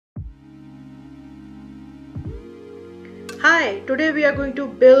Hi, today we are going to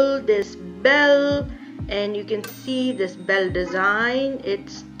build this bell, and you can see this bell design.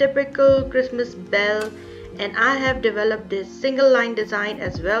 It's typical Christmas bell, and I have developed this single line design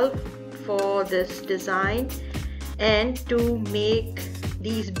as well for this design, and to make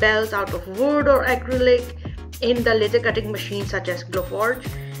these bells out of wood or acrylic in the laser cutting machine such as Glowforge.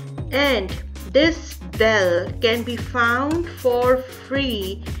 And this bell can be found for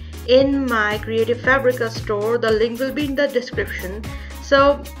free in my Creative Fabrica store. The link will be in the description.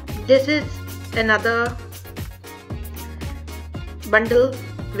 So this is another bundle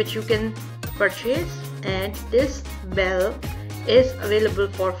which you can purchase, and this bell is available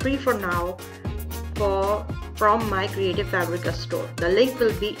for free for now from my Creative Fabrica store. The link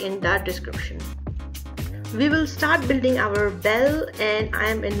will be in the description. We will start building our bell, and I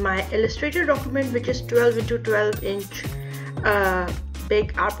am in my Illustrator document, which is 12 into 12 inch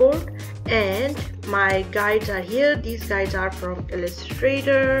big artboard, and my guides are here. These guides are from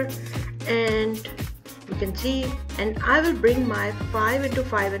Illustrator, and you can see, and I will bring my 5 into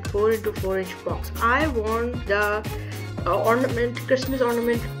 5 and 4 into 4 inch box. I want the Christmas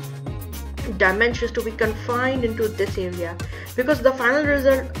ornament dimensions to be confined into this area, because the final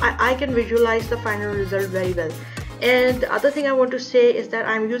result, I can visualize the final result very well. And the other thing I want to say is that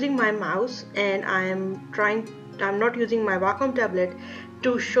I'm using my mouse, and I'm not using my Wacom tablet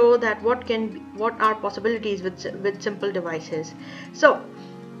to show that what are possibilities with simple devices. So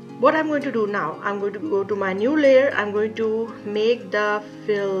what I'm going to do now, I'm going to go to my new layer. I'm going to make the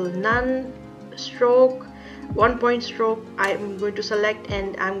fill none stroke, 1 point stroke. I'm going to select,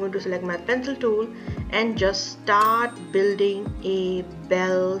 and I'm going to select my pencil tool and just start building a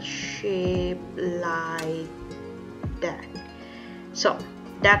bell shape like that. So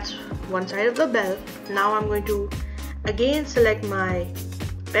that's one side of the bell. Now I'm going to again select my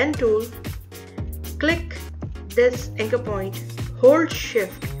pen tool, click this anchor point, hold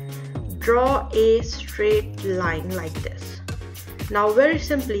shift, draw a straight line like this. Now very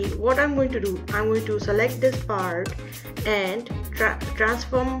simply what I'm going to do, I'm going to select this part and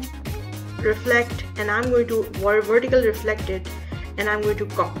transform reflect, and I'm going to vertical reflect it, and I'm going to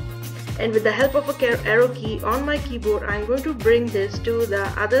copy. And with the help of a arrow key on my keyboard, I'm going to bring this to the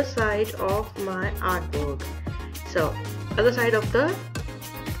other side of my artboard. So other side of the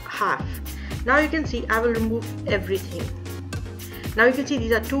half. Now you can see I will remove everything. Now you can see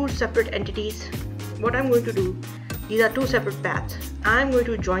these are two separate entities. What I'm going to do, these are two separate paths. I'm going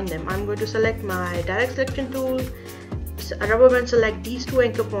to join them. I'm going to select my direct selection tool, rubber band, select these two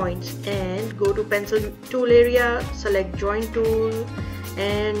anchor points, and go to pencil tool area, select join tool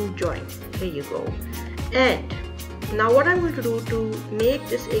and join. Here you go. And now what I'm going to do to make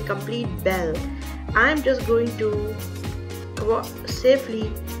this a complete bell, I'm just going to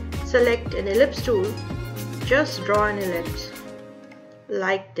safely select an ellipse tool, just draw an ellipse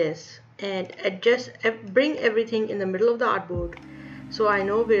like this, and adjust, bring everything in the middle of the artboard so I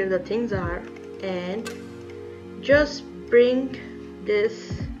know where the things are, and just bring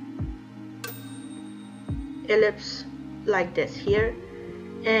this ellipse like this here.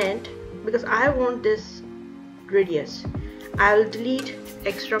 And because I want this radius, I will delete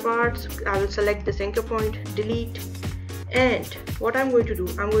extra parts. I will select this anchor point, delete, and what I'm going to do,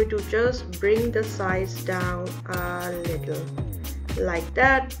 I'm going to just bring the size down a little like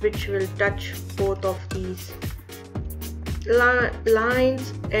that, which will touch both of these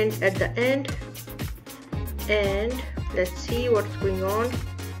lines and at the end. And let's see what's going on.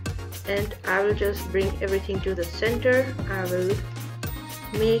 And I will just bring everything to the center. I will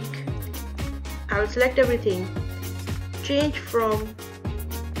select everything, change from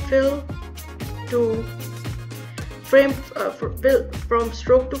fill to frame, from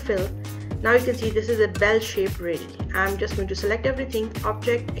stroke to fill. Now you can see this is a bell shape ready. I'm just going to select everything,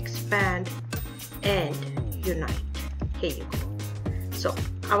 object, expand and unite. Here you go. So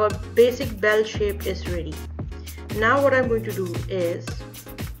our basic bell shape is ready. Now what I'm going to do is,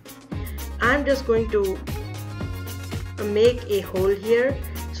 I'm just going to make a hole here,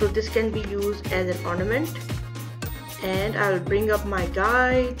 so this can be used as an ornament. And I'll bring up my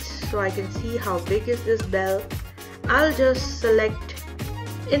guides so I can see how big is this bell. I'll just select,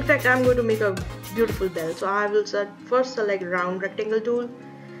 in fact I'm going to make a beautiful bell, so I will first select round rectangle tool,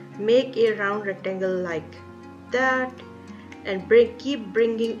 make a round rectangle like that, and keep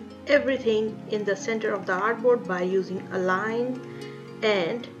bringing everything in the center of the artboard by using align.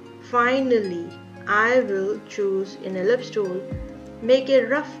 And finally I will choose an ellipse tool, make a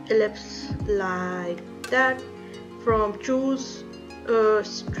rough ellipse like that,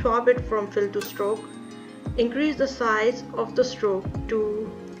 swap it from fill to stroke, increase the size of the stroke to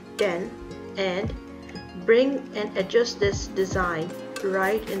 10 and bring and adjust this design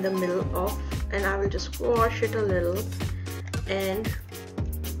right in the middle of, and I will just squash it a little and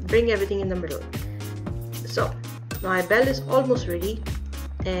bring everything in the middle. So my bell is almost ready,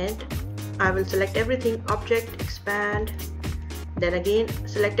 and I will select everything, object, expand, then again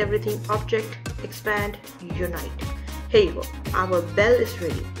select everything, object, expand, unite. Here you go, our bell is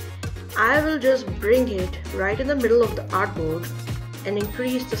ready. I will just bring it right in the middle of the artboard and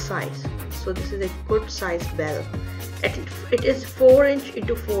increase the size. So this is a good size bell. It is 4 inch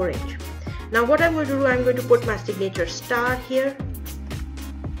into 4 inch. Now what I'm going to do, I'm going to put my signature star here.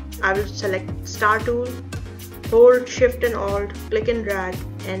 I will select star tool, hold shift and alt, click and drag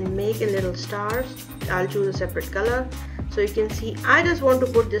and make a little stars. I'll choose a separate color. So you can see I just want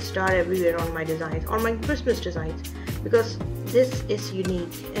to put this star everywhere on my designs, on my Christmas designs, because this is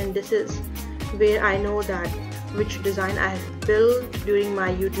unique and this is where I know that which design I have built during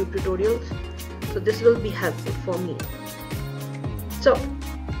my YouTube tutorials. So this will be helpful for me. So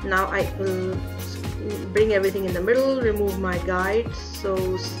now I will bring everything in the middle, remove my guides, so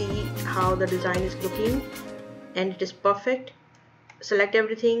see how the design is looking, and it is perfect. Select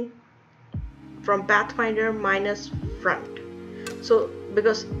everything from Pathfinder minus front. So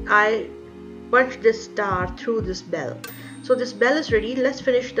because I punched this star through this bell, so this bell is ready. Let's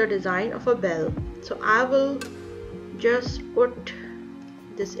finish the design of a bell. So I will just put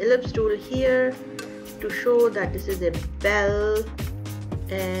this ellipse tool here to show that this is a bell,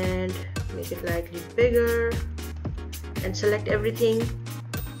 and make it slightly bigger, and select everything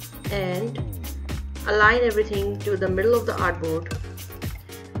and align everything to the middle of the artboard.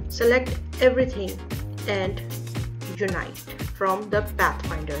 Select everything and unite from the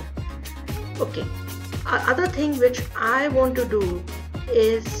Pathfinder. Okay, other thing which I want to do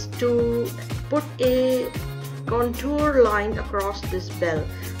is to put a contour line across this bell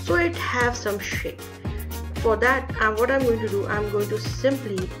so it has some shape. For that, what I'm going to do, I'm going to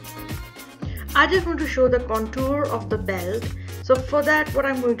simply, I just want to show the contour of the belt. So for that, what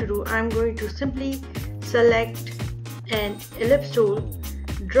I'm going to do, I'm going to simply select an ellipse tool,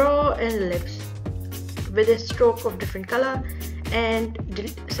 draw an ellipse with a stroke of different color, and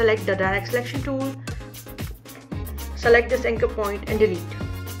select the direct selection tool, select this anchor point and delete.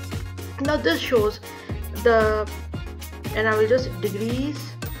 Now this shows the, and I will just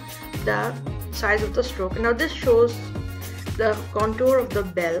decrease the size of the stroke. Now this shows the contour of the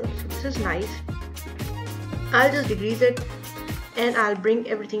bell, so this is nice. I'll just decrease it and I'll bring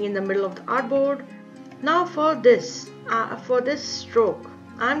everything in the middle of the artboard. Now for this stroke,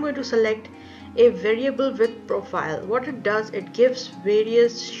 I'm going to select a variable width profile. What it does, it gives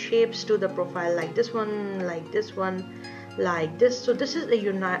various shapes to the profile, like this one, like this one, like this. So this is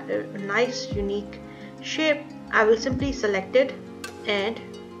a nice unique shape. I will simply select it and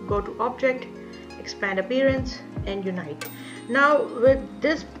go to object, expand appearance and unite. Now with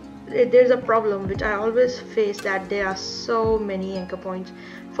this, there's a problem which I always face, that there are so many anchor points.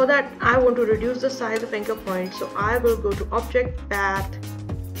 For that, I want to reduce the size of anchor points, so I will go to object, path,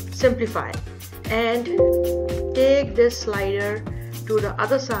 simplify, and take this slider to the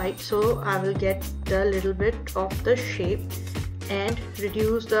other side, so I will get the little bit of the shape and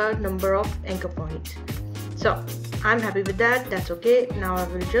reduce the number of anchor points. So I'm happy with that, that's okay. Now I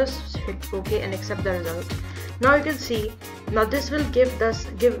will just hit OK and accept the result. Now you can see, now this will give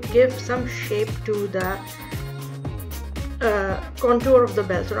some shape to the contour of the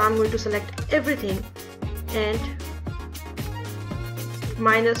bell. So I'm going to select everything and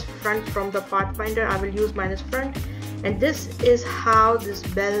minus front from the Pathfinder. I will use minus front, and this is how this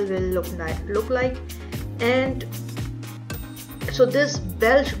bell will look like. And so this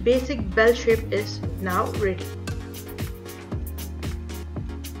basic bell shape is now ready.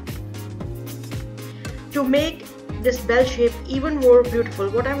 To make this bell shape even more beautiful,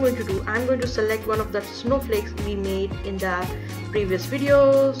 what I'm going to do, I'm going to select one of the snowflakes we made in the previous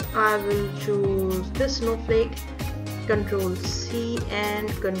videos. I will choose this snowflake, Control C and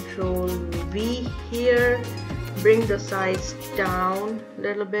Control V here, bring the size down a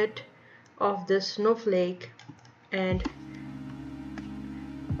little bit of this snowflake and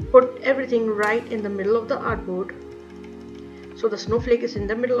put everything right in the middle of the artboard. So the snowflake is in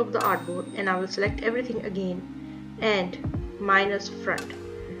the middle of the artboard, and I will select everything again and minus front.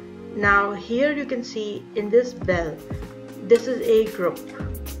 Now here you can see in this bell, this is a group.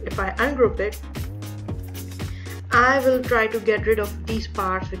 If I ungroup it, I will try to get rid of these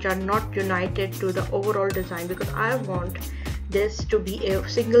parts which are not united to the overall design, because I want this to be a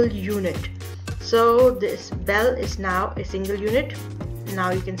single unit. So this bell is now a single unit.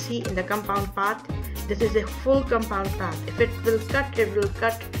 Now you can see in the compound path, this is a full compound path. If it will cut, it will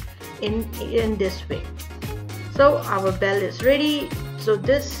cut in this way. So our bell is ready. So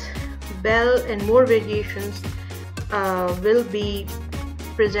this bell and more variations will be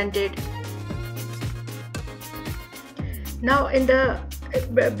presented. Now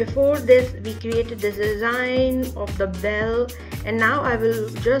before this we created this design of the bell, and now I will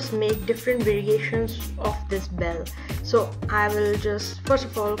just make different variations of this bell. So I will just first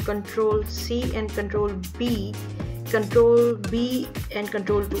of all Control C and Control B and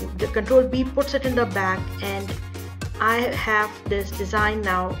Control 2. The Control B puts it in the back, and I have this design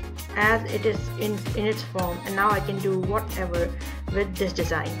now as it is in its form, and now I can do whatever with this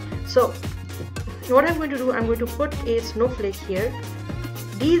design. So what I'm going to do, I'm going to put a snowflake here.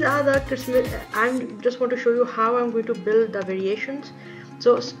 These are the Christmas. I just want to show you how I'm going to build the variations.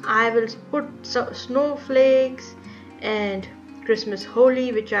 So I will put some snowflakes and Christmas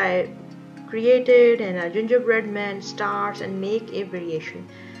Holy, which I created, and a gingerbread man, stars, and make a variation.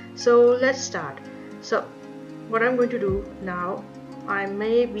 So let's start. So what I'm going to do now, I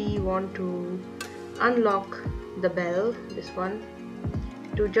maybe want to unlock the bell, this one,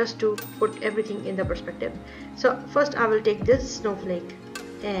 to put everything in the perspective. So first I will take this snowflake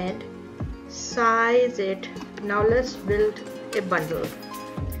and size it. Now let's build a bundle.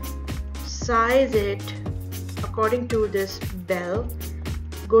 Size it according to this bell.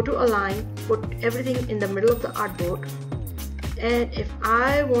 Go to align, put everything in the middle of the artboard, and if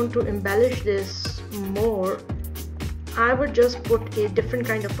I want to embellish this more, I would just put a different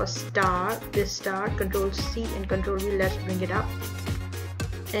kind of a star. This star, Control C and Control V, let's bring it up,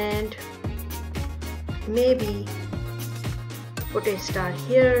 and maybe put a star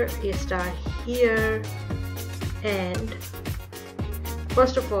here, and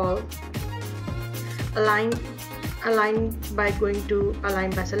first of all align by going to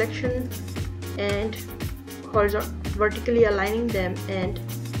align by selection and vertically aligning them. And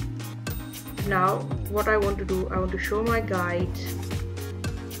now what I want to do, I want to show my guides,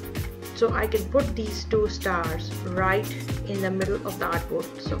 so I can put these two stars right in the middle of the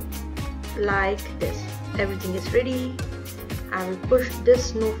artboard. So like this, everything is ready. I will push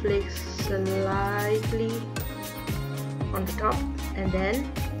this snowflake slightly on the top, and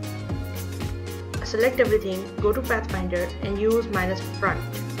then select everything, go to Pathfinder and use -front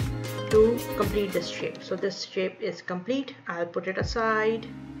to complete this shape. So this shape is complete. I'll put it aside,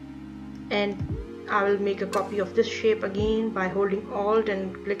 and I will make a copy of this shape again by holding Alt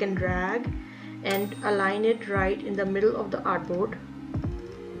and click and drag, and align it right in the middle of the artboard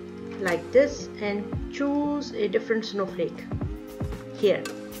like this, and choose a different snowflake here.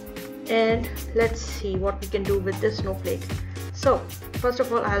 And let's see what we can do with this snowflake. So first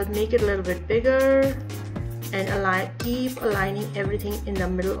of all, I'll make it a little bit bigger and keep aligning everything in the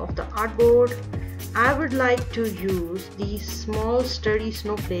middle of the artboard. I would like to use these small sturdy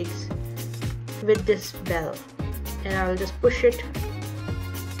snowflakes with this bell, and I will just push it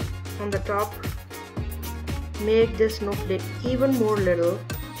on the top, make this snowflake even more little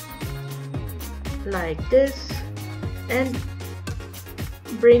like this, and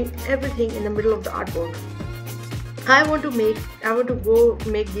bring everything in the middle of the artboard. I want to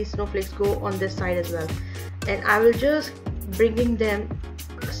make these snowflakes go on this side as well, and I will just bringing them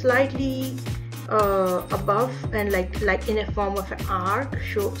slightly above and like in a form of an arc,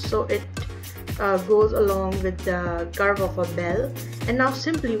 so it goes along with the curve of a bell. And now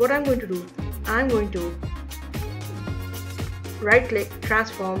simply what I'm going to do, I'm going to right click,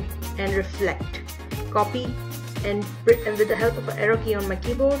 transform, and reflect, copy, and with the help of an arrow key on my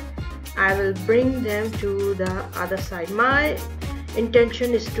keyboard, I will bring them to the other side. My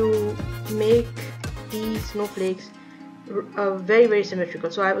intention is to make these snowflakes very, very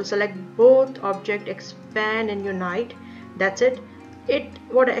symmetrical. So I will select both object, expand and unite. That's it.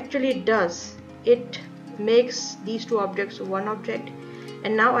 What actually it does, it makes these two objects one object,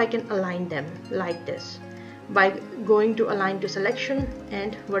 and now I can align them like this by going to align to selection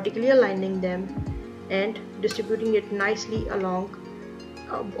and vertically aligning them and distributing it nicely along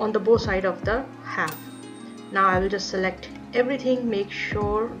on the both side of the half. Now I will just select everything, make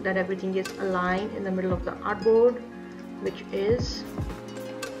sure that everything is aligned in the middle of the artboard, which is,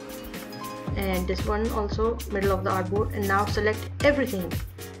 and this one also middle of the artboard. And now select everything,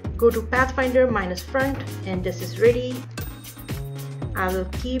 go to Pathfinder -front, and this is ready. I will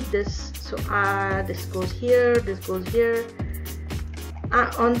keep this, so this goes here, this goes here.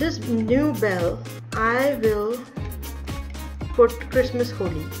 On this new bell I will put Christmas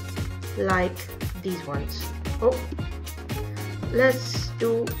Holy like these ones. Oh, let's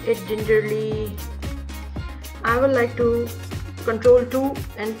do it gingerly. I would like to Control 2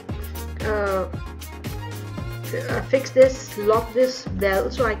 and fix this, lock this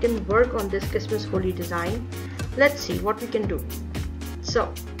bell, so I can work on this Christmas Holy design. let's see what we can do.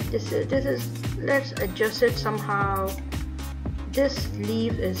 So this is let's adjust it somehow. This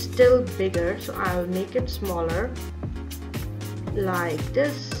leaf is still bigger, so I'll make it smaller like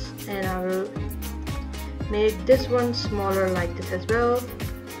this, and I will make this one smaller like this as well,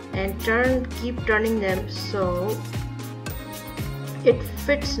 and keep turning them so it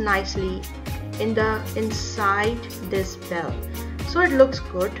fits nicely inside this bell, so it looks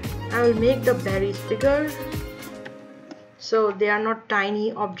good. I will make the berries bigger so they are not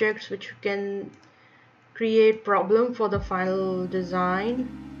tiny objects which can create problem for the final design.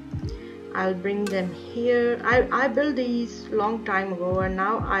 I'll bring them here. I built these long time ago, and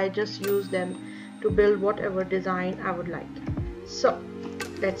now I just use them to build whatever design I would like. So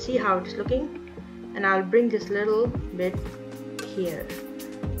let's see how it's looking, and I'll bring this little bit here.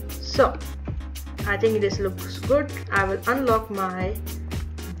 So I think this looks good. I will unlock my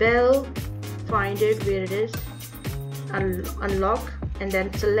bell, find it where it is, unlock, and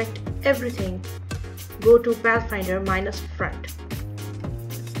then select everything. Go to Pathfinder -front.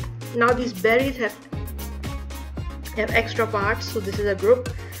 Now these berries have extra parts, so this is a group.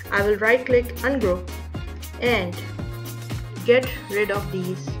 I will right click, ungroup, and get rid of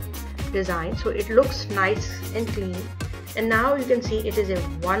these designs so it looks nice and clean. And now you can see it is a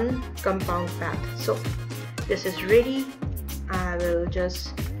one compound path. So this is ready. I will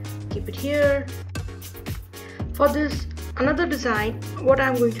just keep it here. For this another design, what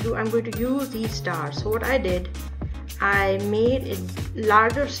I'm going to do, I'm going to use these stars. So what I did, I made a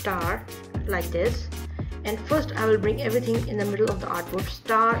larger star like this, and first I will bring everything in the middle of the artboard,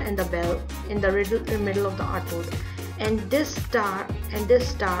 star and the bell in the middle of the artboard, and this star and this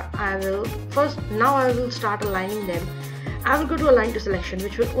star I will start aligning them. I will go to align to selection,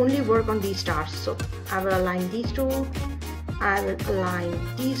 which will only work on these stars. So I will align these two, I will align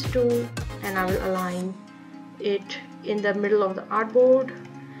these two, and I will align it in the middle of the artboard,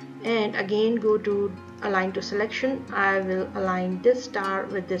 and again go to align to selection. I will align this star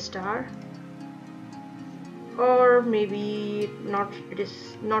with this star, or maybe not, it is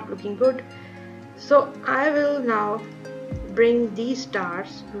not looking good. So I will now bring these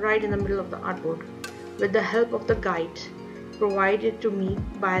stars right in the middle of the artboard with the help of the guides provided to me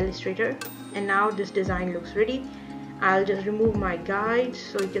by Illustrator. And now this design looks ready. I'll just remove my guides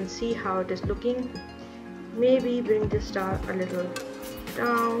so you can see how it is looking. Maybe bring this star a little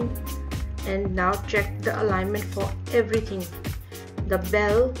down, and now check the alignment for everything, the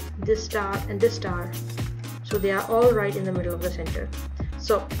bell, this star and this star, so they are all right in the middle of the center.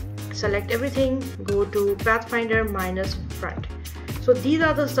 So select everything, go to Pathfinder -front. So these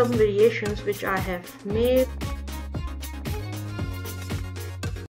are some variations which I have made.